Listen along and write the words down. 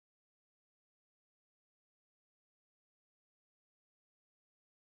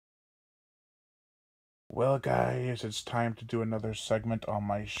Well, guys, it's time to do another segment on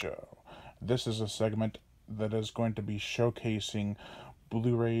my show. This is a segment that is going to be showcasing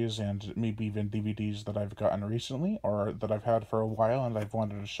Blu-rays and maybe even DVDs that I've gotten recently or that I've had for a while and I've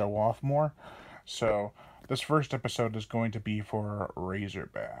wanted to show off more. So, this first episode is going to be for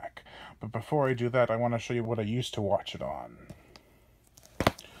Razorback. But before I do that, I want to show you what I used to watch it on.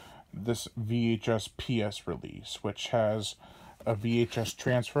 This VHS PS release, which has a VHS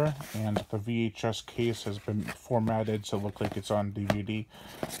transfer, and the VHS case has been formatted to look like it's on DVD.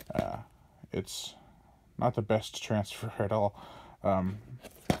 It's not the best transfer at all.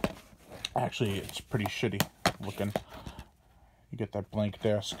 Actually, it's pretty shitty looking. You get that blank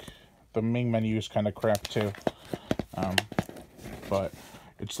disc. The main menu is kind of crap too. But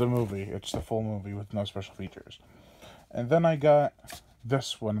it's the movie. It's the full movie with no special features. And then I got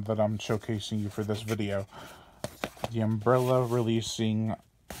this one that I'm showcasing you for this video. The Umbrella releasing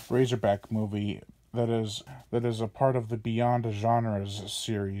Razorback movie that is a part of the Beyond Genres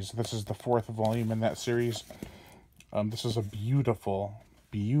series. This is the 4th volume in that series. This is a beautiful,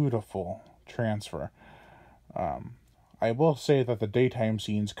 beautiful transfer. I will say that the daytime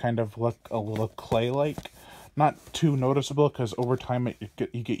scenes kind of look a little clay-like. Not too noticeable, because over time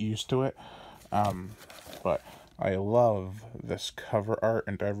you get used to it. But I love this cover art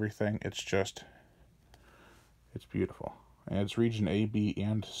and everything. It's beautiful. And it's region A, B,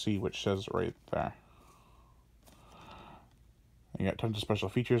 and C, which says right there. You got tons of special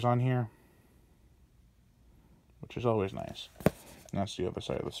features on here, which is always nice. And that's the other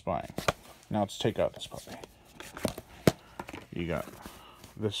side of the spine. Now let's take out this puppy. You got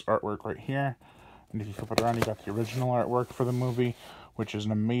this artwork right here. And if you flip it around, you got the original artwork for the movie, which is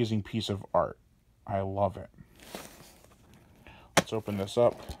an amazing piece of art. I love it. Let's open this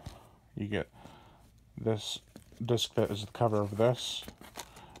up. You get this disc that is the cover of this,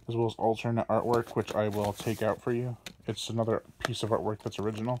 as well as alternate artwork, which I will take out for you. It's another piece of artwork that's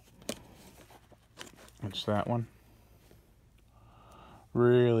original. It's that one.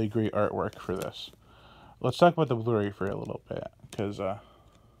 Really great artwork for this. Let's talk about the Blu-ray for a little bit, because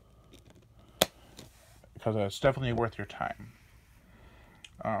it's definitely worth your time.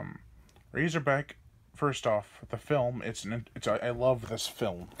 Razorback, first off, the film, I love this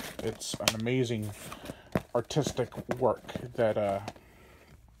film. It's an amazing artistic work that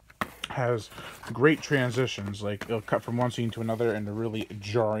has great transitions. Like, it'll cut from one scene to another in a really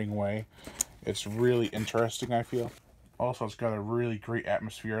jarring way. It's really interesting, I feel. Also, it's got a really great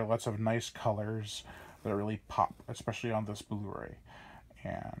atmosphere, lots of nice colors that really pop, especially on this Blu-ray.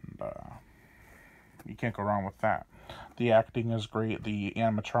 And you can't go wrong with that. The acting is great. The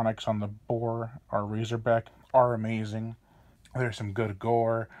animatronics on the boar, our Razorback, are amazing. There's some good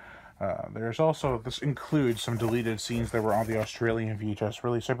gore. There's also, this includes some deleted scenes that were on the Australian VHS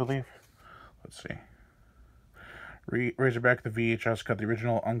release, I believe. Let's see. Razorback, the VHS cut, the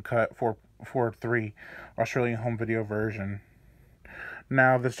original uncut 4:3 Australian home video version.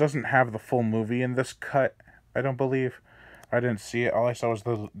 Now, this doesn't have the full movie in this cut, I don't believe. I didn't see it. All I saw was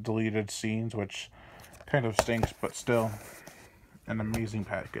the deleted scenes, which kind of stinks, but still an amazing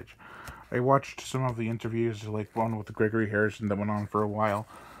package. I watched some of the interviews, like one with Gregory Harrison that went on for a while.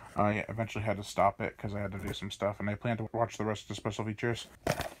 I eventually had to stop it because I had to do some stuff, and I plan to watch the rest of the special features,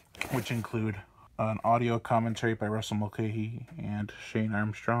 which include an audio commentary by Russell Mulcahy and Shane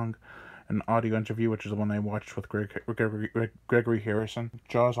Armstrong, an audio interview, which is the one I watched with Gregory Harrison,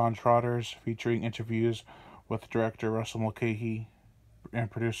 Jaws on Trotters, featuring interviews with director Russell Mulcahy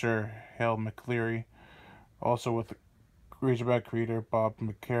and producer Hale McCleary, also with Razorback creator Bob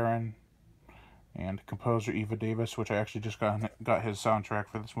McCarran, and composer Eva Davis, which I actually just got his soundtrack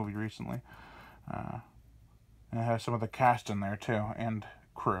for this movie recently. And it has some of the cast in there too, and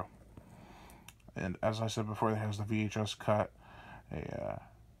crew. And as I said before, it has the VHS cut, a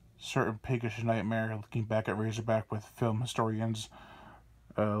certain piggish nightmare, looking back at Razorback with film historians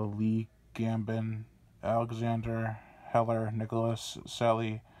Lee Gambin, Alexander Heller, Nicholas,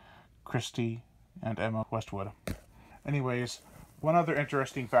 Sally Christie, and Emma Westwood. Anyways, one other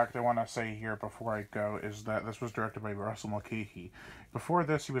interesting fact I want to say here before I go is that this was directed by Russell Mulcahy. Before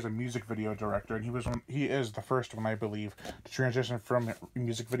this, he was a music video director, and he is the first one, I believe, to transition from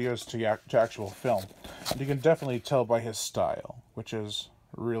music videos to actual film. And you can definitely tell by his style, which is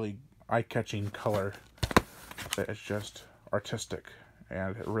really eye-catching color. It's just artistic,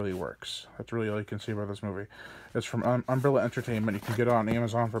 and it really works. That's really all you can see about this movie. It's from Umbrella Entertainment. You can get it on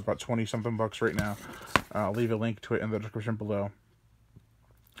Amazon for about 20-something bucks right now. I'll leave a link to it in the description below.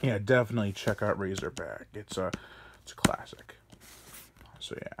 Yeah, definitely check out Razorback. It's a classic.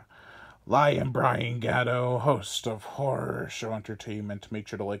 So yeah, I am Brian Gatto, host of Horror Show Entertainment. Make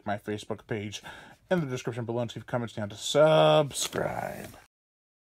sure to like my Facebook page in the description below and leave comments down to subscribe.